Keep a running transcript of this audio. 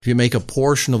If you make a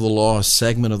portion of the law, a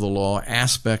segment of the law,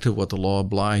 aspect of what the law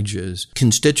obliges,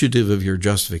 constitutive of your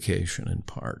justification in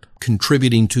part,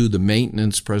 contributing to the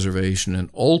maintenance, preservation, and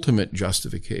ultimate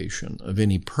justification of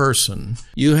any person,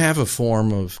 you have a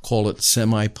form of, call it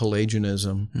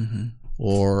semi-Pelagianism,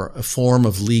 or a form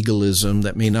of legalism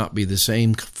that may not be the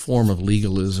same form of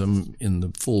legalism in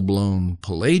the full-blown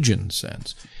Pelagian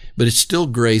sense, but it's still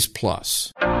grace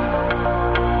plus.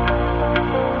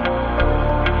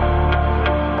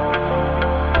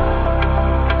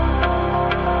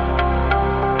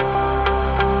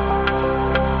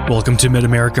 Welcome to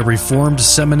Mid-America Reformed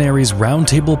Seminary's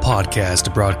Roundtable Podcast, a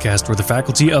broadcast where the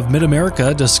faculty of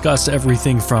Mid-America discuss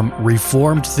everything from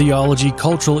Reformed theology,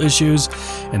 cultural issues,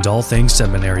 and all things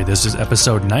seminary. This is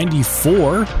episode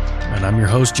 94, and I'm your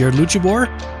host, Jared Luchabor.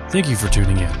 Thank you for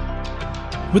tuning in.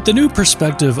 With the new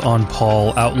perspective on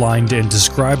Paul outlined and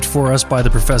described for us by the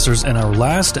professors in our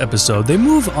last episode, they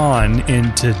move on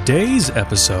in today's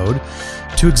episode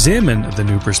to examine the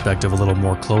new perspective a little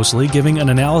more closely, giving an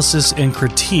analysis and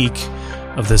critique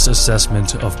of this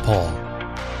assessment of Paul.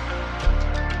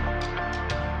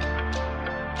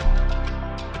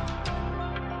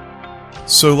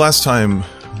 So last time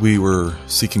we were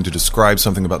seeking to describe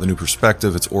something about the new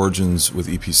perspective, its origins with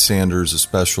E.P. Sanders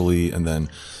especially, and then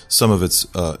some of its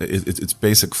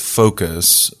basic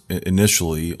focus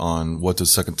initially on what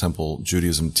does Second Temple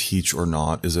Judaism teach or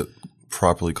not? Is it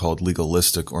properly called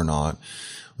legalistic or not?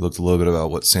 We looked a little bit about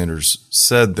what Sanders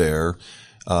said there.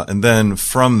 And then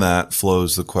from that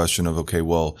flows the question of, okay,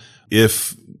 well,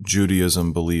 if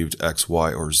Judaism believed X,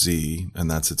 Y, or Z,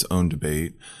 and that's its own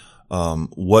debate,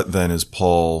 what then is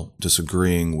Paul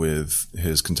disagreeing with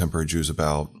his contemporary Jews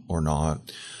about or not?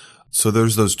 So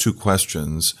there's those two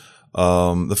questions.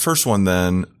 The first one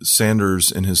then, Sanders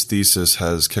in his thesis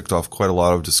has kicked off quite a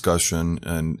lot of discussion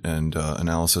and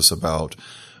analysis about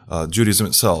Judaism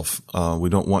itself. We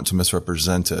don't want to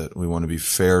misrepresent it. We want to be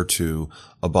fair to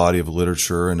a body of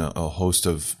literature and a host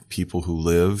of people who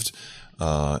lived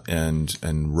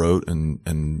and wrote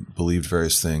and believed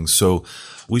various things. So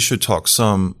we should talk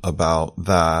some about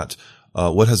that.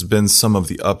 What has been some of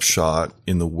the upshot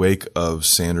in the wake of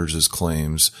Sanders's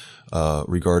claims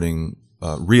regarding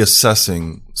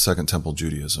reassessing Second Temple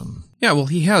Judaism? Yeah, well,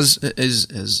 he has,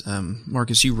 as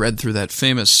Marcus, you read through that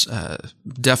famous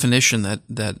definition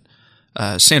that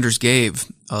Sanders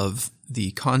gave of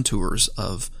the contours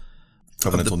of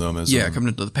covenantal nomism. Yeah,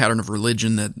 covenantal, the pattern of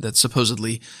religion that's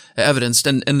supposedly evidenced,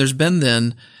 and there's been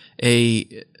then a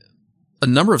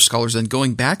number of scholars then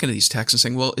going back into these texts and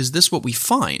saying, well, is this what we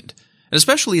find? And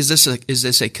especially, is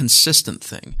this a consistent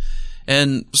thing?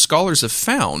 And scholars have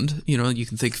found, you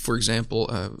can think, for example,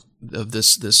 of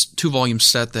this 2-volume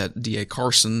set that D.A.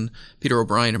 Carson, Peter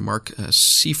O'Brien, and Mark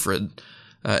Seifrid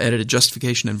edited,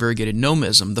 Justification and Variegated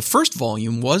Nomism. The first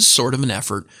volume was sort of an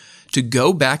effort to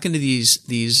go back into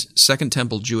these Second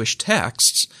Temple Jewish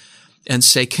texts and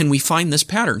say, can we find this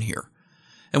pattern here?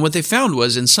 And what they found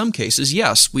was, in some cases,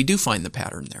 yes, we do find the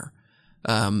pattern there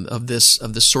of this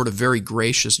sort of very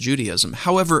gracious Judaism.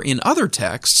 However, in other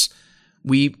texts,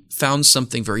 we found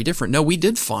something very different. No, we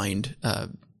did find,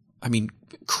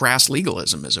 crass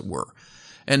legalism, as it were.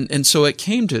 And so it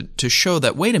came to show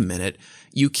that, wait a minute,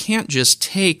 you can't just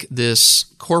take this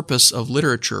corpus of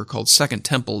literature called Second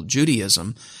Temple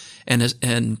Judaism and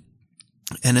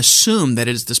assume that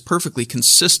it is this perfectly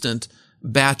consistent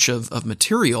batch of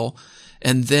material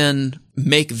and then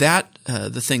make that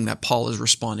the thing that Paul is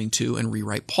responding to and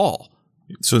rewrite Paul.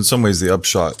 So in some ways, the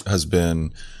upshot has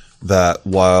been that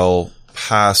while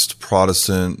past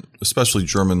Protestant, especially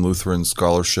German Lutheran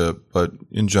scholarship, but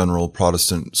in general,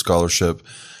 Protestant scholarship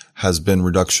has been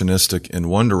reductionistic in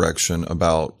one direction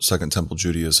about Second Temple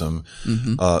Judaism.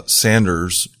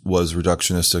 Sanders was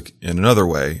reductionistic in another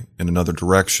way, in another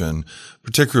direction,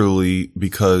 particularly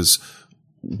because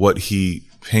what he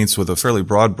paints with a fairly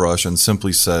broad brush and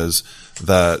simply says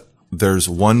that there's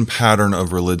one pattern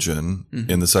of religion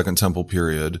in the Second Temple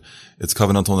period. It's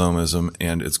covenantal nomism,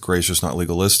 and it's gracious, not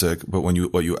legalistic. But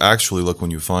what you actually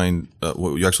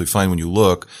find when you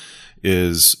look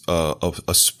is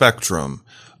a spectrum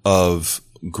of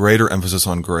greater emphasis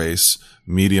on grace,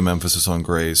 medium emphasis on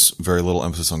grace, very little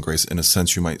emphasis on grace, in a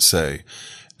sense, you might say.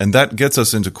 And that gets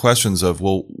us into questions of,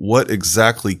 well, what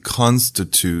exactly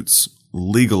constitutes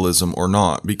legalism or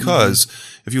not? Because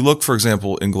if you look, for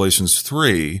example, in Galatians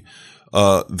 3,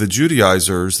 the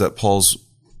Judaizers that Paul's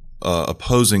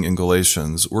opposing in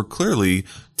Galatians were clearly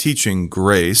teaching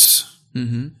grace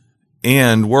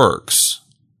and works,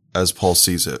 as Paul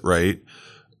sees it, right?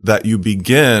 That you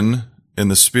begin in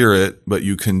the spirit, but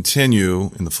you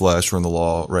continue in the flesh or in the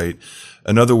law, right?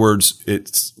 In other words,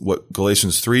 it's what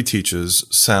Galatians 3 teaches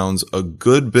sounds a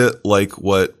good bit like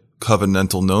what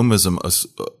covenantal nomism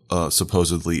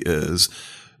supposedly is.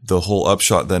 The whole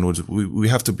upshot then was we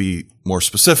have to be more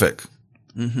specific.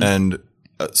 Mm-hmm. And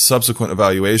a subsequent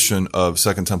evaluation of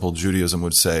Second Temple Judaism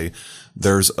would say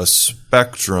there's a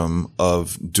spectrum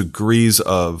of degrees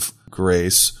of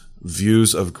grace,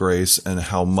 views of grace, and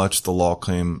how much the law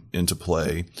came into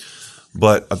play.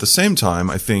 But at the same time,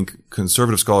 I think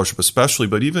conservative scholarship especially,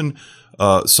 but even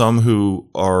some who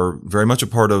are very much a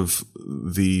part of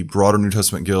the broader New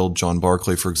Testament guild, John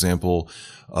Barclay, for example,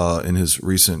 in his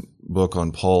recent book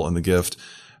on Paul and the Gift,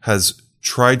 has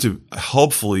tried to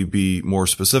helpfully be more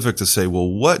specific to say, well,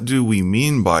 what do we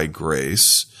mean by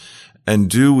grace? And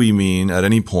do we mean at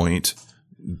any point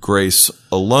grace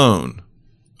alone?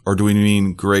 Or do we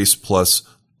mean grace plus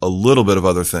a little bit of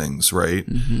other things, right?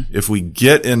 Mm-hmm. If we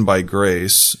get in by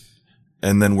grace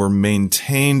and then we're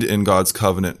maintained in God's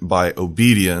covenant by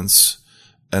obedience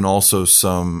and also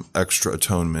some extra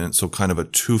atonement, so kind of a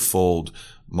twofold,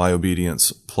 my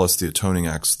obedience plus the atoning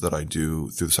acts that I do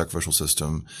through the sacrificial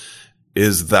system,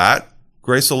 is that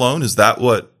grace alone? Is that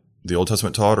what the Old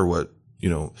Testament taught, or what,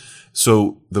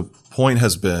 So the point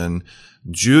has been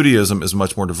Judaism is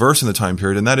much more diverse in the time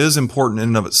period, and that is important in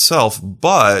and of itself,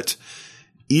 but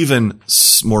even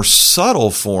more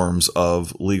subtle forms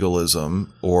of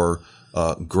legalism or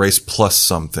grace plus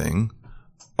something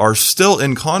are still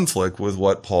in conflict with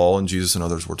what Paul and Jesus and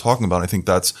others were talking about. I think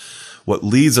that's what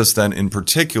leads us then in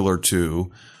particular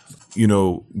to,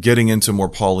 getting into more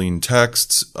Pauline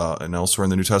texts and elsewhere in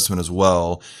the New Testament as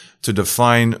well, to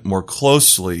define more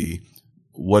closely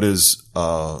what is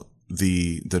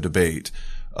the debate.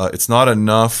 It's not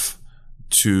enough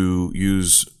to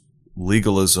use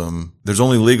legalism. There's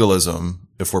only legalism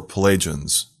if we're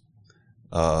Pelagians.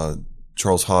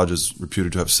 Charles Hodge is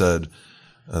reputed to have said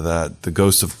that the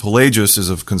ghost of Pelagius is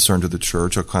of concern to the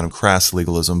church, a kind of crass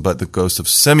legalism, but the ghost of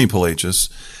semi-Pelagius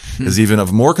is even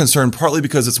of more concern, partly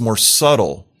because it's more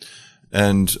subtle.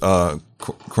 And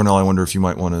Cornell, I wonder if you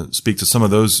might want to speak to some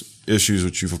of those issues,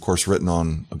 which you've, of course, written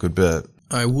on a good bit.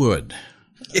 I would.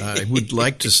 I would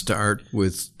like to start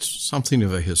with something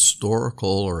of a historical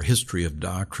or history of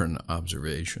doctrine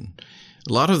observation.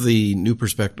 A lot of the New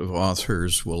Perspective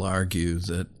authors will argue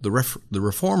that the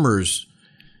Reformers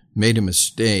made a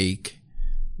mistake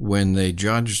when they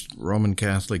judged Roman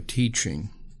Catholic teaching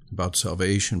about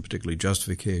salvation, particularly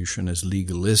justification, as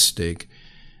legalistic,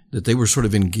 that they were sort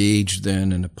of engaged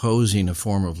then in opposing a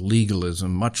form of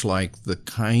legalism, much like the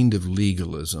kind of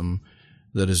legalism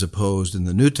that is opposed in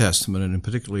the New Testament, and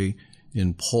particularly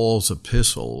in Paul's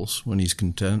epistles, when he's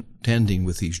contending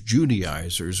with these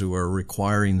Judaizers who are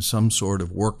requiring some sort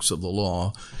of works of the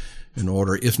law in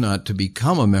order, if not to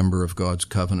become a member of God's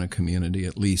covenant community,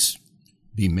 at least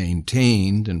be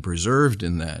maintained and preserved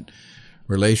in that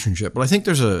relationship. But I think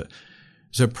there's a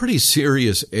pretty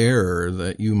serious error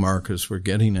that you, Marcus, were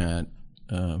getting at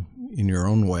in your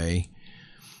own way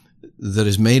that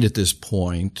is made at this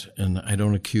point, and I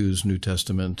don't accuse New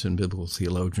Testament and biblical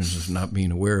theologians of not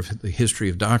being aware of the history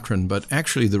of doctrine, but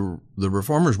actually the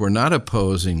Reformers were not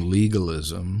opposing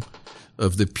legalism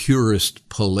of the purest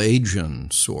Pelagian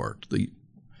sort. The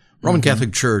Roman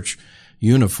Catholic Church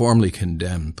uniformly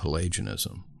condemned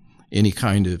Pelagianism, any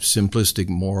kind of simplistic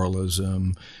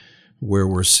moralism where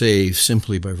we're saved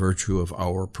simply by virtue of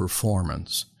our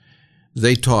performance.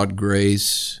 They taught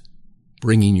grace,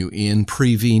 bringing you in,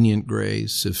 prevenient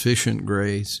grace, sufficient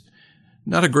grace,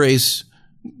 not a grace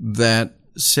that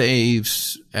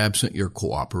saves absent your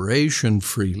cooperation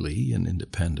freely and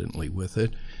independently with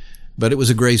it, but it was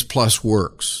a grace plus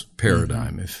works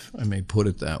paradigm, if I may put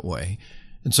it that way.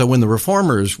 And so when the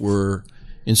Reformers were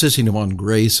insisting upon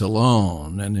grace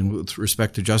alone, and with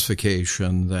respect to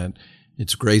justification, that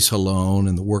it's grace alone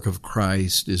and the work of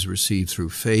Christ is received through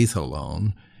faith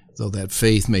alone, though that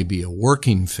faith may be a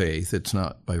working faith, it's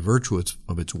not by virtue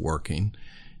of its working.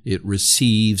 It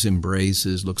receives,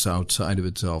 embraces, looks outside of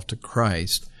itself to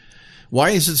Christ.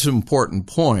 Why is this an important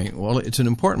point? Well, it's an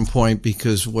important point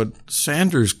because what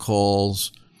Sanders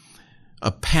calls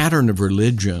a pattern of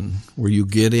religion, where you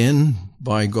get in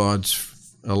by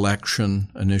God's election,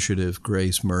 initiative,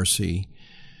 grace, mercy,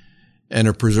 and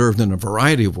are preserved in a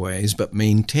variety of ways, but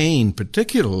maintained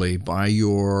particularly by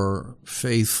your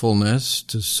faithfulness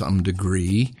to some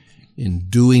degree in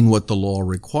doing what the law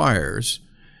requires,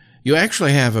 you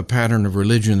actually have a pattern of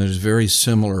religion that is very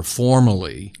similar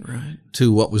formally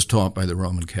to what was taught by the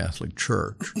Roman Catholic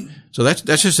Church. So that's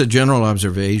just a general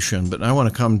observation, but I want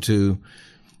to come to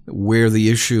where the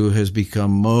issue has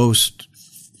become most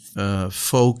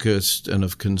focused and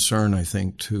of concern, I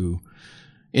think, to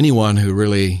anyone who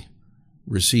really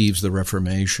receives the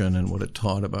Reformation and what it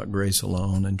taught about grace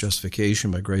alone and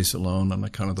justification by grace alone on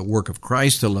account of the work of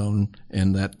Christ alone,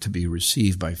 and that to be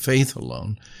received by faith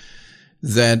alone,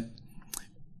 that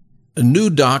a new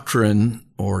doctrine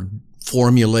or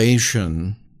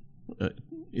formulation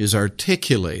is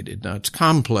articulated. Now, it's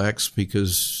complex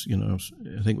because,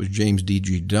 I think it was James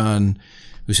D.G. Dunn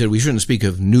who said we shouldn't speak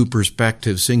of new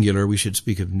perspective singular, we should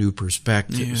speak of new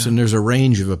perspectives. Yeah. And there's a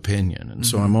range of opinion. And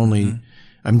so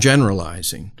I'm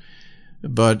generalizing.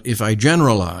 But if I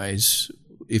generalize,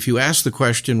 if you ask the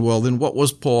question, well, then what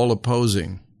was Paul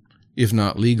opposing, if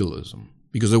not legalism?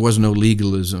 Because there was no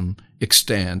legalism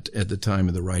extant at the time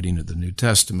of the writing of the New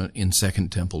Testament in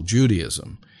Second Temple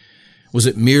Judaism. Was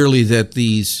it merely that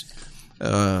these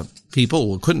people,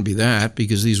 well, it couldn't be that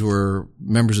because these were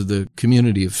members of the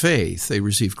community of faith. They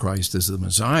received Christ as the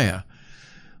Messiah.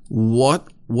 What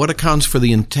accounts for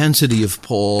the intensity of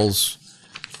Paul's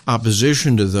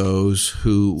opposition to those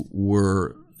who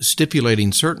were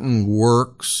stipulating certain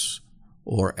works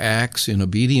or acts in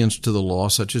obedience to the law,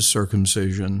 such as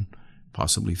circumcision,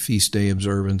 possibly feast day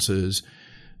observances,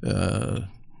 the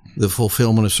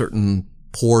fulfillment of certain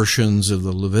portions of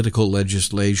the Levitical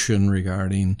legislation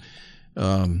regarding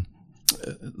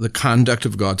the conduct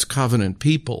of God's covenant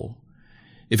people.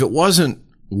 If it wasn't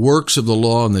works of the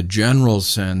law in the general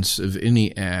sense of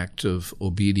any act of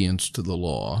obedience to the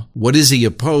law, what is he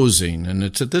opposing? And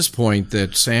it's at this point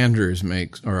that Sanders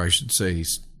makes, or I should say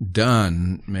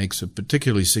Dunn, makes a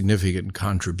particularly significant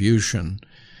contribution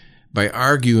by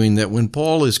arguing that when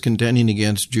Paul is contending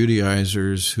against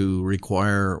Judaizers who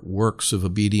require works of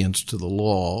obedience to the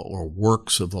law or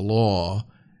works of the law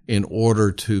in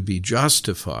order to be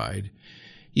justified,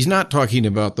 he's not talking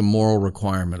about the moral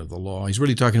requirement of the law. He's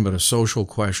really talking about a social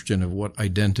question of what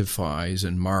identifies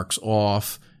and marks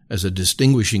off as a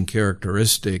distinguishing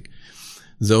characteristic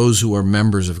those who are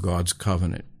members of God's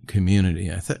covenant community.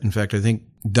 In fact, I think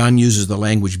Dunn uses the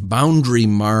language boundary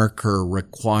marker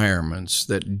requirements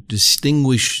that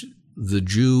distinguish the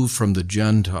Jew from the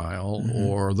Gentile,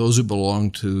 or those who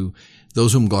belong to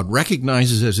those whom God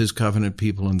recognizes as his covenant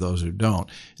people and those who don't.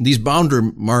 And these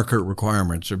boundary marker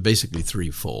requirements are basically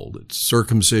threefold. It's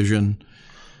circumcision,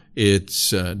 it's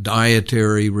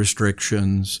dietary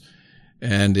restrictions,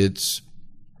 and it's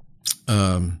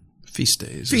feast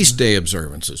days, feast day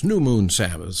observances, new moon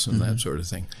Sabbaths, and that sort of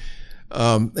thing.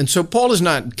 And so Paul is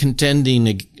not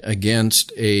contending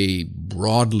against a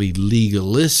broadly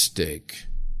legalistic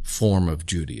form of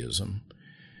Judaism.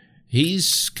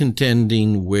 He's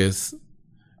contending with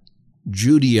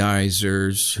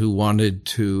Judaizers who wanted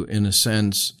to, in a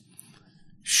sense,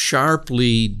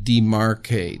 sharply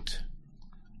demarcate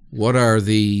what are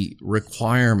the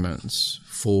requirements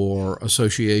for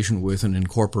association with and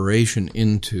incorporation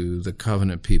into the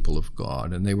covenant people of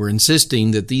God. And they were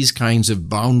insisting that these kinds of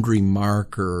boundary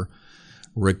marker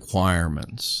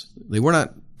requirements, they were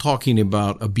not talking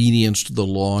about obedience to the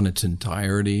law in its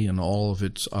entirety and all of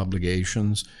its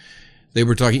obligations. They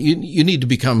were talking, you need to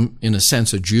become, in a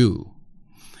sense, a Jew.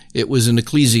 It was an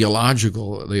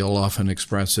ecclesiological, they'll often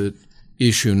express it,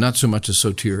 issue, not so much a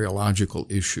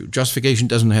soteriological issue. Justification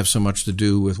doesn't have so much to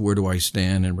do with where do I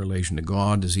stand in relation to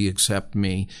God? Does he accept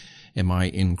me? Am I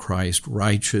in Christ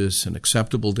righteous and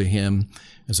acceptable to him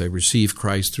as I receive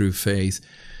Christ through faith?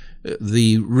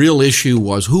 The real issue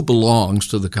was who belongs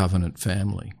to the covenant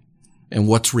family and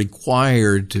what's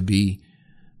required to be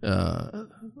a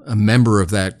member of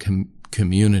that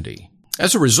community.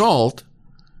 As a result,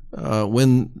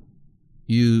 when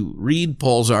you read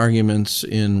Paul's arguments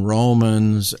in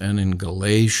Romans and in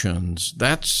Galatians,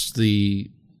 that's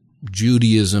the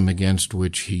Judaism against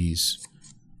which he's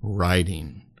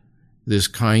writing. This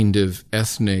kind of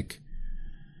ethnic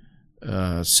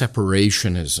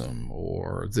separationism,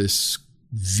 or this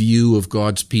view of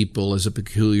God's people as a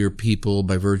peculiar people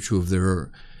by virtue of their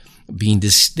being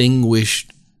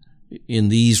distinguished in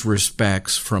these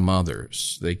respects from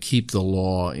others. They keep the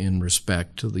law in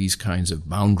respect to these kinds of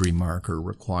boundary marker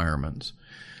requirements.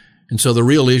 And so the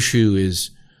real issue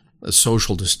is a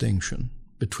social distinction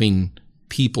between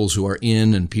peoples who are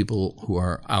in and people who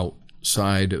are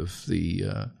outside of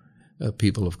the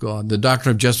people of God. The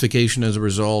doctrine of justification, as a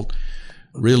result,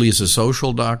 really is a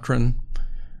social doctrine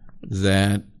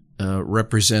that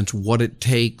represents what it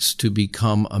takes to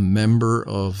become a member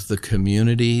of the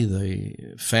community,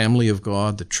 the family of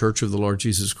God, the church of the Lord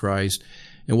Jesus Christ.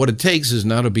 And what it takes is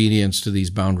not obedience to these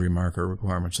boundary marker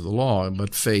requirements of the law,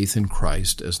 but faith in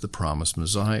Christ as the promised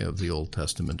Messiah of the Old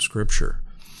Testament Scripture.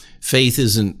 Faith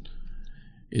isn't,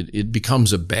 it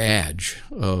becomes a badge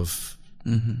of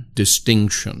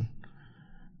distinction.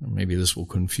 Maybe this will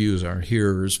confuse our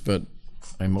hearers, but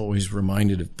I'm always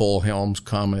reminded of Paul Helms'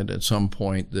 comment at some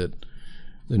point that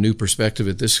the new perspective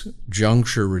at this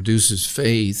juncture reduces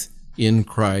faith in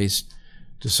Christ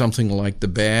to something like the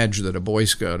badge that a Boy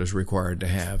Scout is required to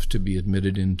have to be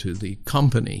admitted into the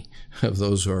company of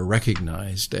those who are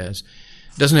recognized as.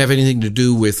 It doesn't have anything to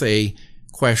do with a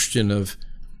question of,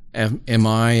 am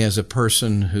I, as a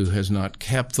person who has not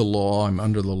kept the law, I'm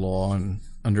under the law and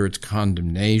under its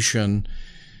condemnation,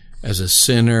 as a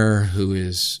sinner who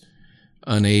is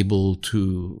unable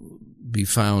to be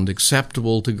found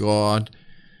acceptable to God,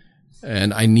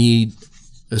 and I need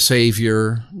a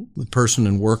Savior, the person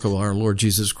and work of our Lord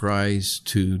Jesus Christ,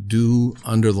 to do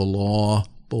under the law,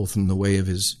 both in the way of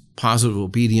his positive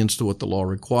obedience to what the law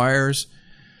requires,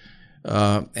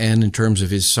 and in terms of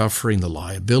his suffering the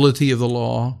liability of the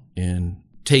law, in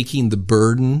taking the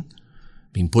burden,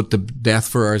 being put to death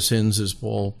for our sins, as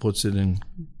Paul puts it in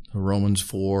Romans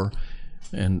 4,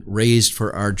 and raised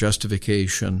for our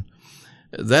justification.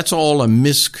 That's all a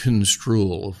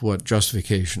misconstrual of what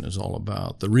justification is all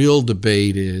about. The real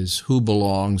debate is who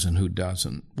belongs and who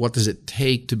doesn't. What does it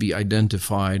take to be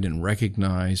identified and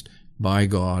recognized by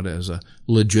God as a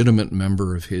legitimate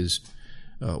member of his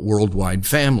worldwide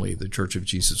family, the Church of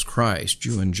Jesus Christ,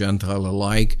 Jew and Gentile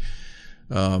alike.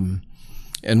 And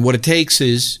what it takes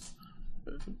is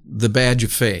the badge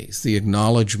of faith, the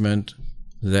acknowledgement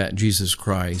that Jesus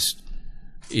Christ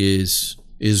is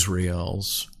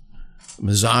Israel's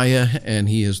Messiah and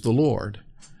he is the Lord.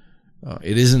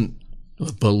 It isn't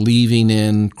believing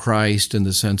in Christ in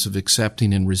the sense of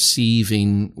accepting and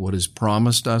receiving what is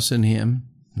promised us in him,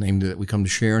 namely that we come to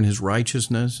share in his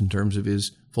righteousness in terms of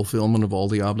his fulfillment of all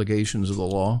the obligations of the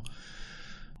law.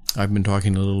 I've been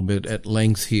talking a little bit at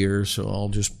length here, so I'll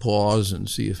just pause and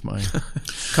see if my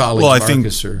colleague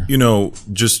Marcus or... you know,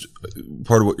 just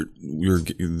part of what you're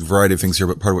variety of things here,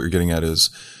 but part of what you're getting at is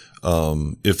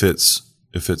if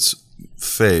it's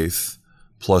faith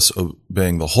plus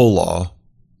obeying the whole law,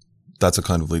 that's a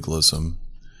kind of legalism.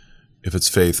 If it's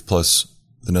faith plus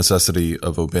the necessity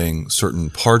of obeying certain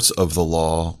parts of the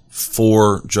law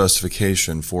for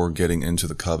justification, for getting into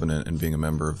the covenant and being a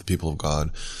member of the people of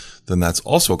God, then that's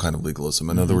also a kind of legalism.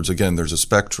 In other words, again, there's a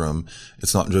spectrum.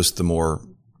 It's not just the more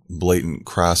blatant,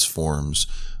 crass forms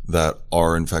that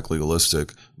are in fact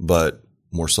legalistic, but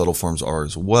more subtle forms are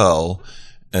as well.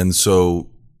 And so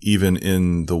even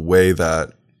in the way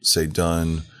that, say,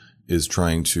 Dunn is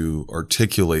trying to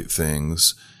articulate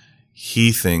things,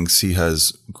 he thinks he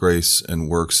has grace and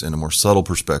works in a more subtle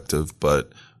perspective,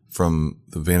 but from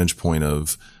the vantage point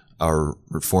of our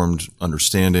Reformed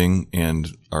understanding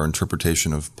and our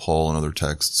interpretation of Paul and other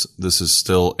texts, this is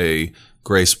still a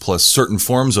grace plus certain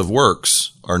forms of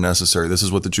works are necessary. This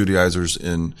is what the Judaizers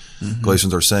in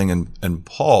Galatians are saying, and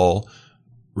Paul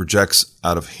rejects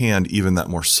out of hand even that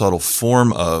more subtle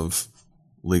form of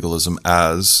legalism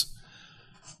as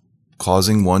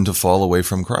causing one to fall away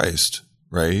from Christ,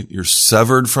 right? You're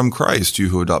severed from Christ, you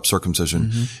who adopt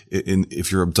circumcision,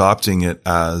 if you're adopting it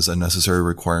as a necessary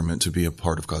requirement to be a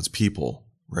part of God's people,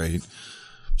 right?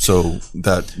 So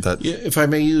that yeah, if I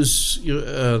may use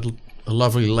a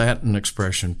lovely Latin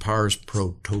expression, pars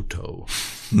pro toto,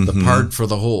 the part for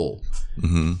the whole.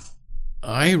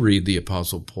 I read the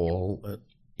Apostle Paul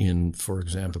in, for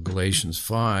example, Galatians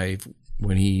 5,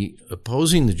 when he,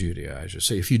 opposing the Judaizers,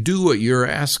 say, if you do what you're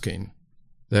asking,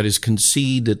 that is,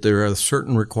 concede that there are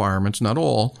certain requirements, not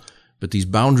all, but these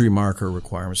boundary marker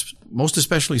requirements, most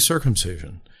especially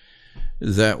circumcision,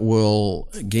 that will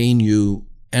gain you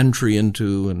entry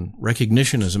into and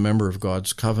recognition as a member of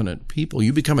God's covenant people,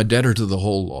 you become a debtor to the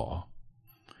whole law.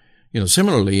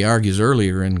 Similarly, he argues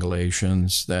earlier in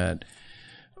Galatians that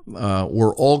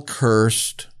we're all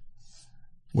cursed,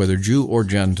 whether Jew or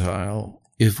Gentile,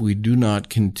 if we do not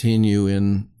continue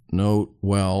in, note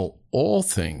well, all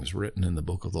things written in the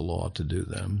book of the law to do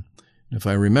them. If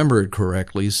I remember it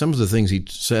correctly, some of the things he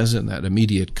says in that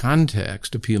immediate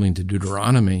context, appealing to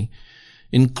Deuteronomy,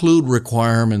 include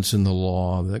requirements in the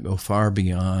law that go far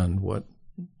beyond what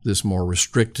this more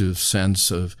restrictive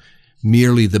sense of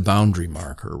merely the boundary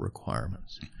marker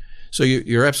requirements. So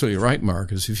you're absolutely right,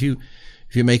 Marcus. If you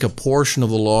make a portion of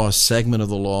the law, a segment of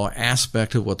the law,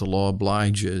 aspect of what the law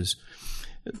obliges,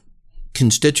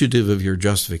 constitutive of your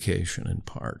justification in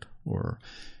part, or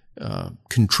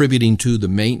contributing to the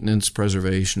maintenance,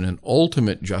 preservation, and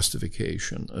ultimate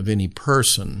justification of any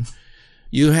person,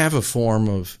 you have a form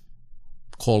of,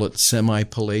 call it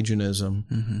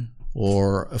semi-Pelagianism,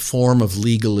 or a form of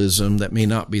legalism that may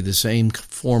not be the same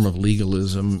form of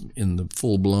legalism in the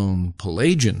full-blown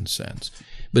Pelagian sense,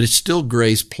 but it's still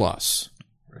grace plus.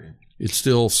 Right. It's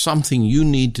still something you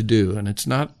need to do, and it's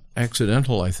not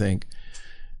accidental, I think,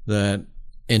 that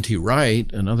N.T.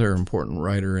 Wright, another important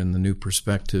writer in the New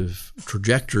Perspective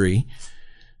trajectory,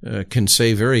 can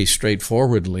say very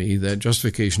straightforwardly that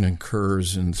justification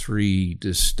occurs in three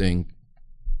distinct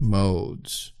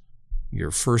modes. Your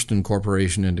first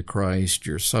incorporation into Christ,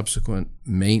 your subsequent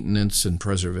maintenance and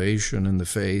preservation in the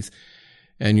faith,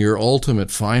 and your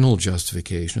ultimate final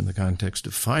justification in the context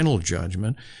of final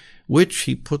judgment, which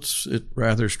he puts it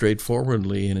rather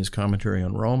straightforwardly in his commentary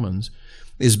on Romans,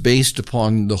 is based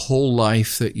upon the whole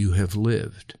life that you have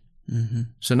lived. Mm-hmm.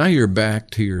 So now you're back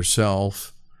to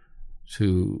yourself,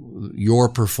 to your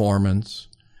performance,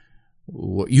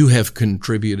 what you have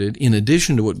contributed, in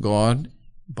addition to what God,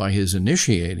 by his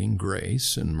initiating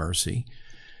grace and mercy.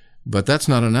 But that's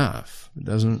not enough. It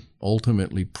doesn't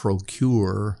ultimately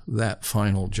procure that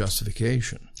final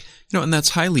justification. And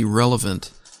that's highly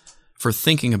relevant for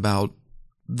thinking about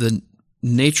the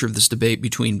nature of this debate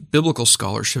between biblical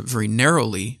scholarship, very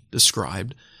narrowly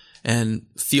described, and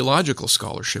theological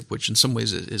scholarship, which in some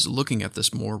ways is looking at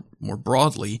this more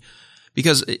broadly.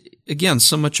 Because, again,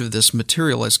 so much of this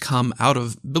material has come out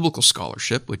of biblical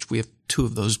scholarship, which we have two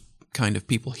of those kind of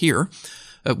people here.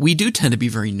 We do tend to be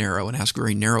very narrow and ask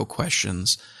very narrow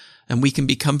questions, and we can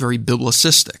become very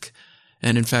biblicistic.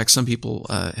 And in fact, some people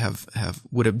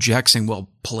would object, saying, "Well,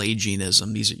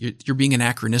 Pelagianism, you're being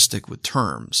anachronistic with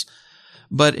terms."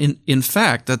 But in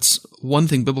fact, that's one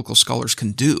thing biblical scholars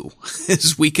can do,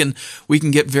 is we can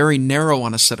get very narrow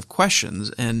on a set of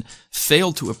questions and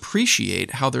fail to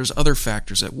appreciate how there's other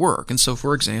factors at work. And so,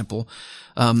 for example,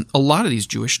 a lot of these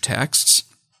Jewish texts,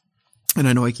 and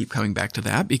I know I keep coming back to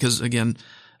that because, again,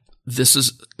 this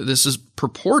is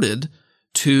purported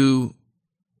to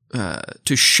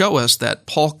show us that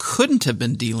Paul couldn't have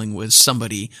been dealing with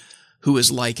somebody who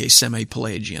is like a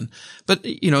semi-Pelagian. But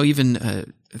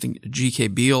even I think G.K.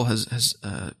 Beale has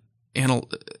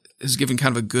given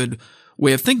kind of a good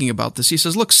way of thinking about this. He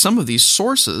says, look, some of these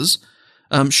sources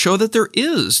show that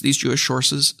these Jewish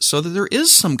sources, so that there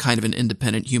is some kind of an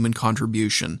independent human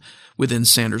contribution within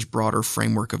Sanders' broader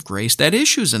framework of grace that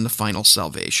issues in the final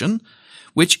salvation,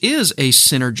 which is a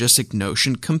synergistic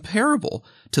notion comparable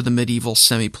to the medieval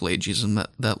semi-Pelagianism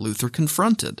that Luther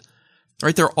confronted.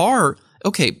 Right?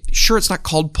 Sure, it's not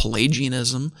called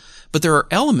Pelagianism, but there are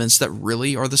elements that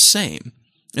really are the same.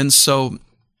 And so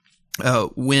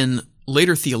when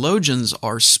later theologians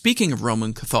are speaking of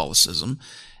Roman Catholicism,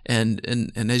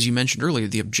 and as you mentioned earlier,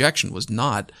 the objection was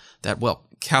not that, well,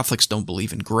 Catholics don't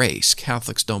believe in grace,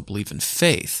 Catholics don't believe in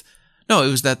faith. No, it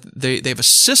was that they have a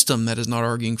system that is not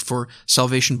arguing for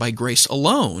salvation by grace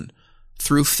alone,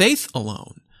 through faith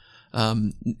alone.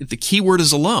 The key word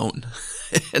is alone.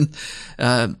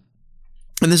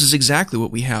 And this is exactly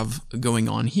what we have going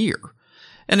on here.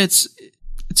 And it's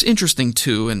interesting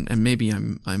too, and maybe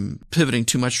I'm pivoting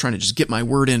too much, trying to just get my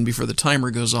word in before the timer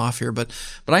goes off here, but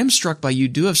I'm struck by you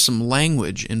do have some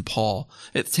language in Paul.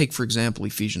 Take, for example,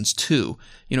 Ephesians 2.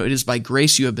 It is by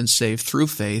grace you have been saved through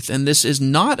faith, and this is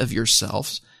not of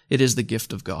yourselves, it is the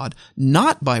gift of God,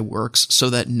 not by works,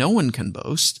 so that no one can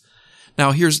boast.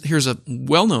 Now, here's a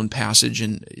well-known passage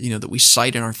that we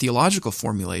cite in our theological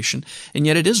formulation, and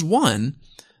yet it is one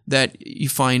that you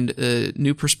find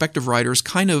New Perspective writers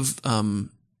kind of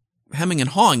hemming and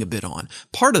hawing a bit on.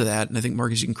 Part of that, and I think,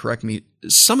 Marcus, you can correct me,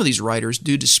 some of these writers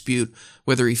do dispute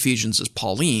whether Ephesians is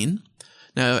Pauline.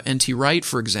 Now, N.T. Wright,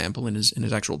 for example, in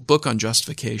his actual book on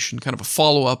justification, kind of a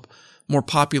follow-up, more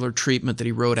popular treatment that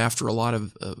he wrote after a lot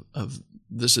of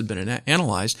this had been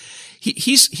analyzed,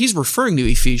 he's referring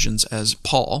to Ephesians as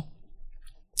Paul,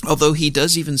 although he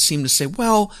does even seem to say,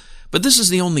 well, but this is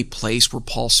the only place where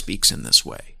Paul speaks in this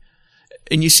way.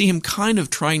 And you see him kind of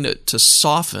trying to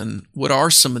soften what are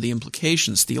some of the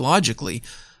implications theologically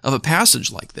of a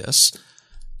passage like this,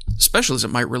 especially as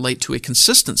it might relate to a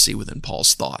consistency within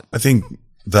Paul's thought. I think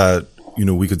that,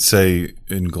 we could say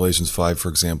in Galatians 5, for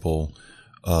example,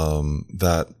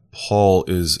 that Paul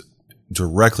is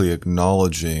directly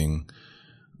acknowledging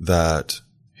that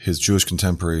his Jewish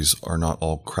contemporaries are not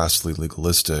all crassly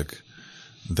legalistic.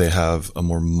 They have a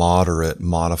more moderate,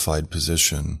 modified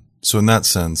position. So in that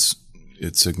sense,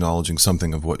 it's acknowledging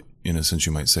something of what, in a sense,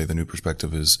 you might say the New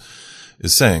Perspective is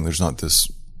saying. There's not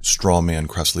this straw man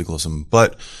crass legalism.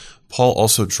 But Paul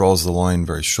also draws the line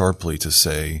very sharply to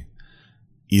say,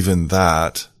 even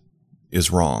that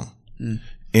is wrong. Mm.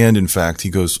 And in fact,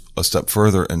 he goes a step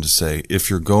further and to say, if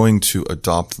you're going to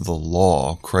adopt the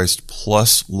law, Christ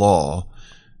plus law,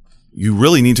 you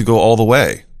really need to go all the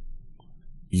way.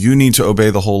 You need to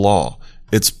obey the whole law.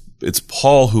 It's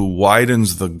Paul who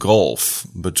widens the gulf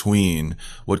between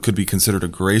what could be considered a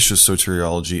gracious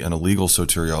soteriology and a legal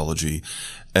soteriology,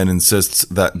 and insists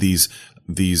that these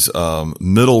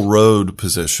middle road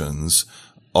positions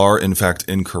are in fact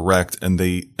incorrect, and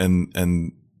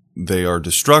they are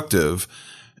destructive,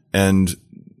 and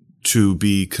to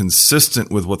be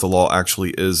consistent with what the law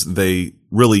actually is, they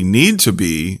really need to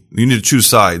be, you need to choose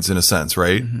sides in a sense,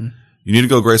 right? Mm-hmm. You need to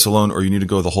go grace alone, or you need to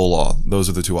go the whole law. Those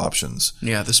are the two options.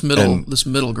 Yeah, this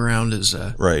middle ground is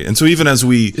right. And so even as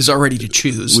is already to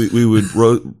choose, we would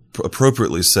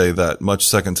appropriately say that much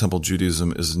Second Temple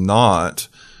Judaism is not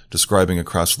describing a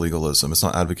crass legalism. It's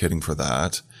not advocating for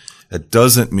that. It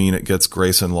doesn't mean it gets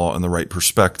grace and law in the right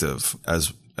perspective,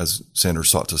 as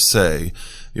Sanders sought to say.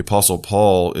 The Apostle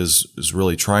Paul is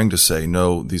really trying to say,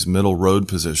 no, these middle road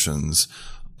positions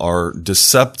are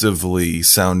deceptively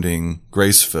sounding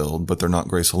grace-filled, but they're not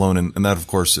grace alone. And that, of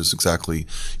course, is exactly,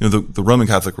 the Roman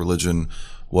Catholic religion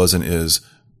was and is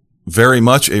very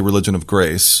much a religion of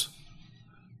grace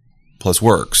plus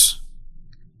works,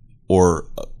 or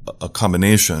a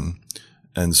combination.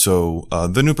 And so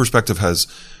the New Perspective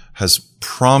has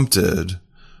prompted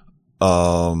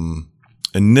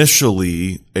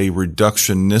initially a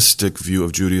reductionistic view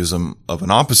of Judaism of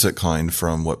an opposite kind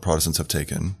from what Protestants have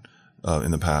taken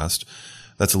in the past.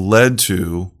 That's led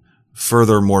to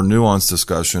further, more nuanced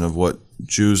discussion of what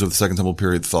Jews of the Second Temple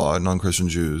period thought, non-Christian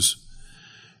Jews.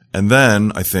 And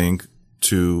then, I think,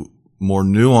 to more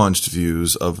nuanced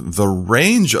views of the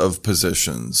range of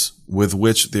positions with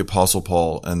which the Apostle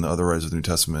Paul and the other writers of the New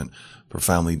Testament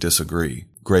profoundly disagree.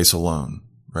 Grace alone,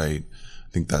 right? I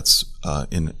think that's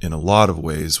in a lot of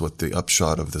ways what the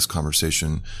upshot of this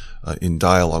conversation in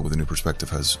dialogue with the New Perspective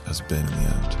has been in the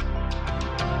end.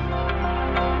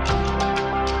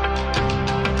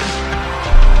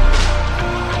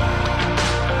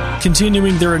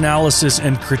 Continuing their analysis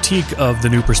and critique of the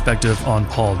New Perspective on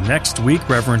Paul next week,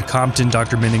 Reverend Compton,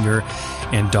 Dr. Menninger,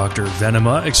 and Dr.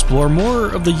 Venema explore more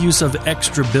of the use of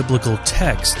extra-biblical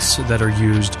texts that are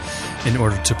used in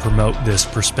order to promote this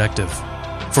perspective.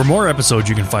 For more episodes,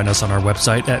 you can find us on our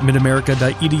website at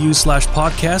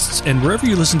midamerica.edu/podcasts, and wherever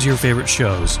you listen to your favorite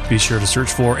shows. Be sure to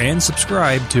search for and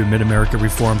subscribe to Mid-America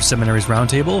Reformed Seminary's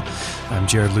Roundtable. I'm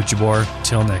Jared Luchabor.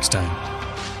 Till next time.